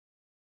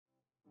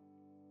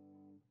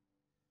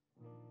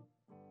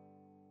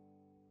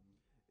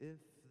If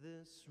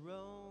this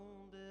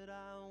road that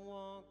I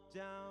walk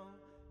down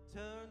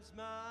turns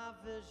my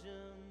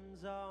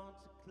visions all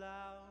to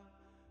cloud,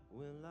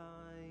 will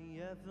I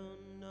ever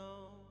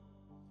know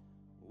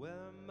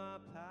where my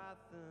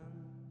path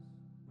ends?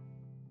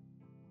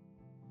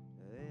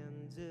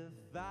 And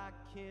if I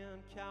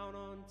can't count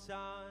on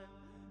time,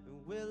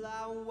 will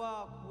I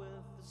walk with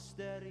a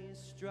steady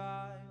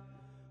stride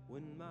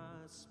when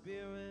my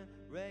spirit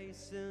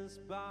races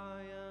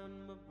by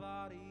and my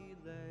body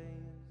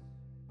lays?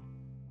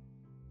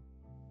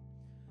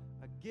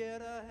 I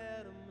get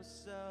ahead of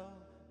myself,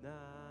 now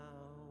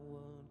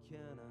what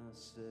can I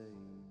say?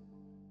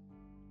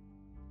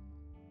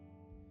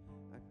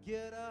 I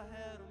get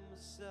ahead of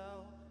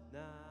myself,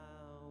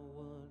 now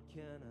what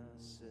can I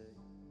say?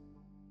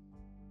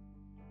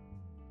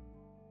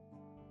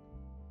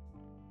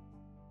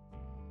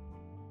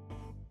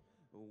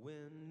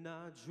 When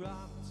I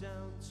drop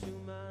down to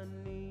my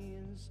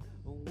knees,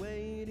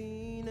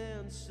 awaiting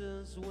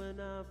answers when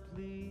I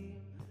plead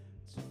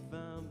to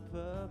find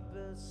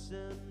purpose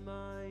in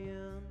my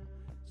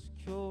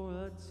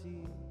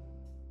insecurity.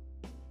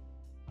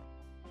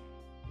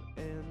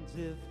 And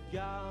if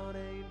God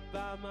ain't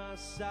by my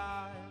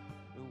side,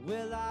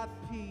 will I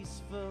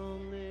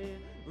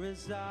peacefully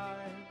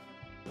reside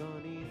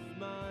beneath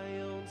my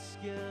own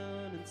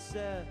skin and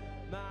set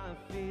my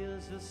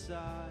fears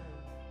aside?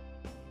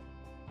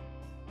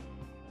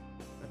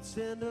 I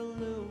tend to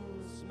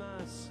lose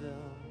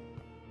myself,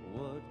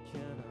 what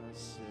can I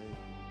say?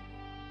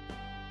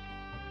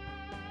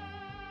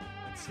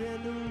 I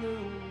tend to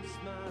lose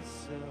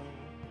myself,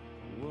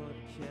 what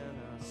can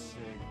I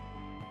say?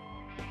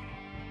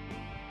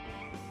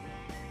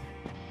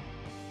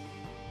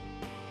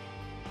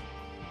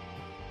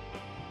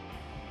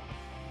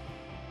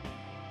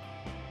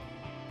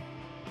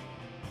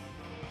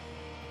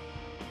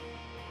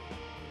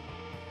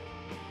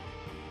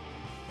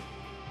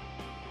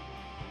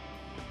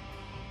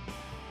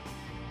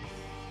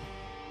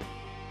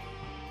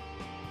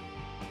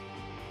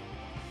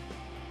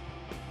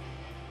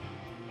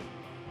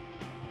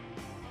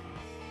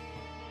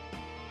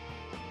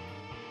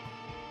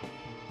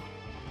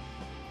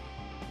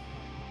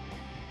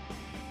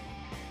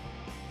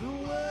 The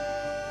world,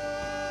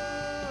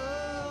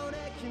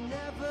 it can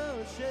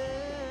never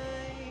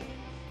change,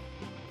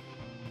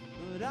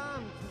 but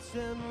I'm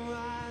content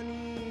right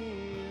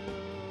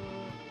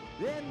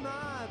here in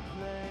my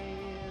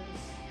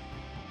place.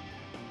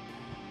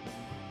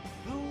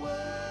 The world,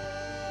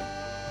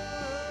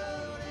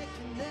 it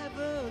can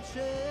never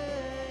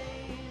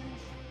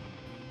change,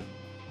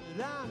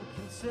 but I'm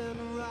content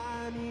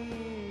right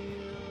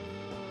here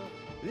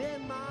in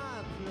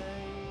my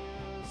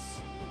place.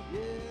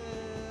 Yeah.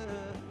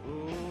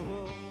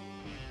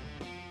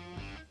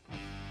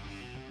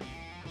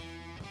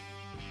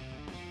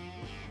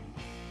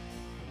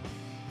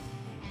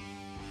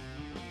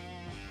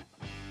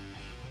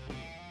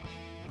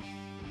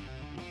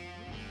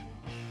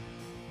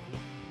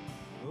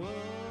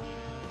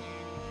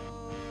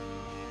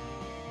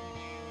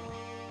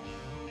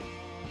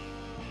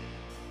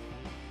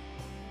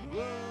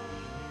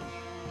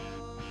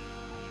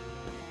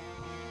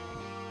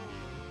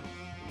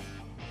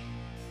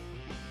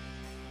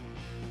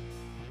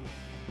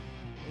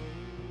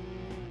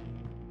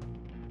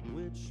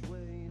 Which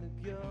way to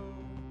go?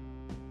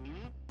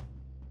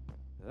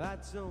 I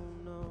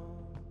don't know.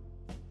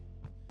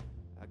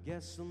 I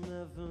guess I'll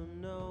never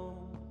know.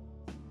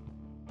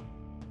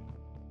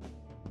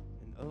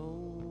 And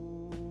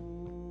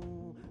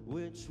oh,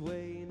 which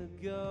way to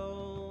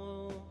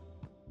go?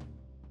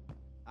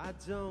 I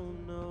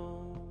don't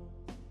know.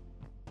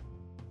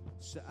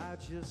 So I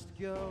just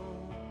go.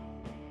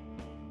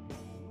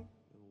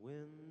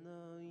 When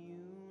the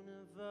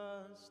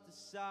universe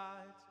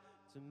decides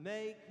to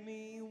make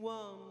me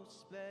one with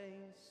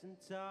space and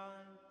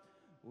time,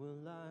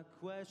 will I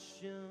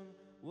question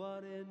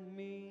what it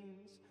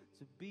means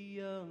to be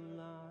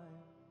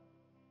alive?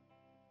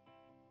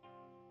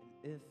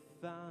 And if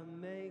I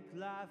make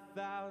life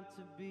out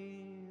to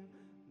be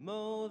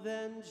more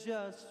than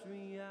just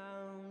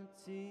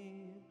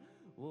reality,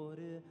 would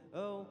it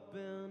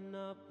open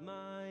up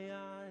my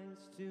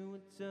eyes to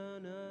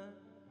eternity?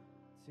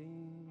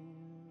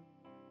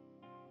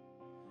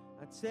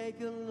 I take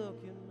a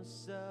look at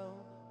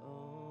myself,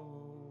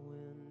 oh,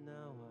 and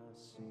now I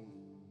see.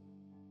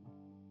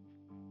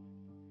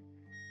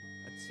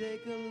 I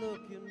take a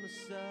look at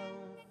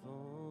myself,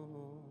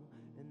 oh,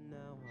 and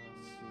now I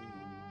see.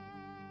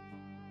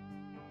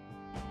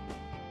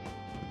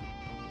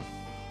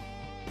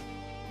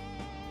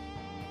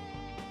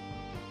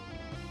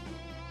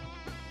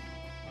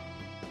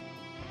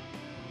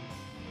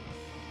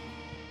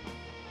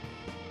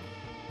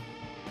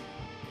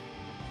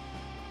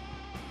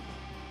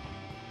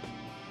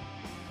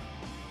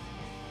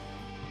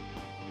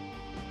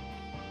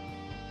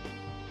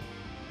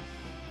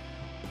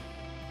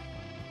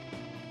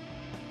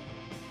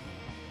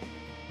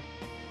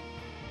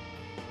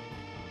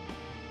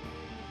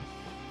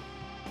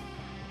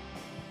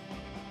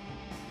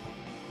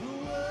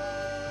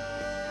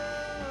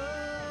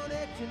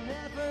 can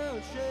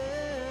never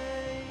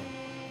change,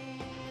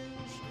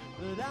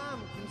 but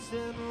I'm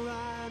content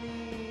right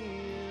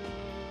here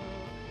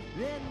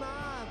in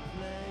my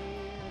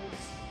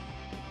place.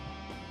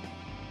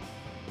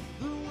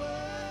 The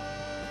world,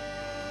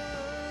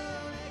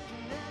 it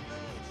can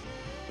never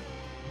change,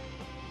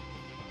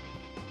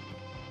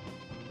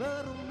 but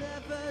it'll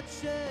never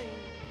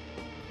change.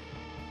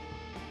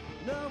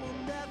 No,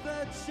 we'll never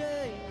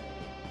change.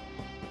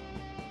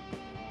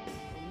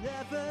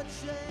 Never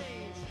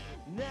change,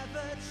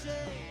 never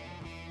change,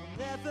 I'll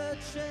never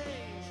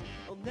change,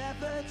 I'll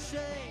never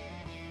change,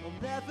 I'll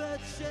never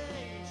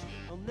change,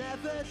 I'll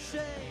never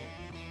change,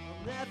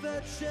 I'll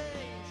never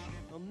change,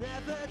 I'll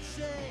never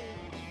change,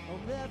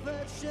 I'll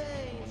never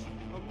change,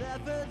 I'll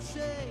never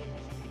change,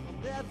 I'll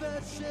never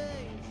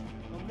change,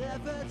 I'll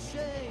never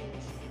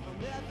change, I'll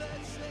never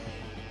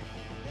change,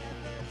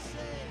 never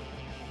change,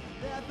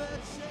 never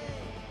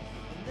change,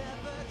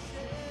 never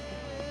change.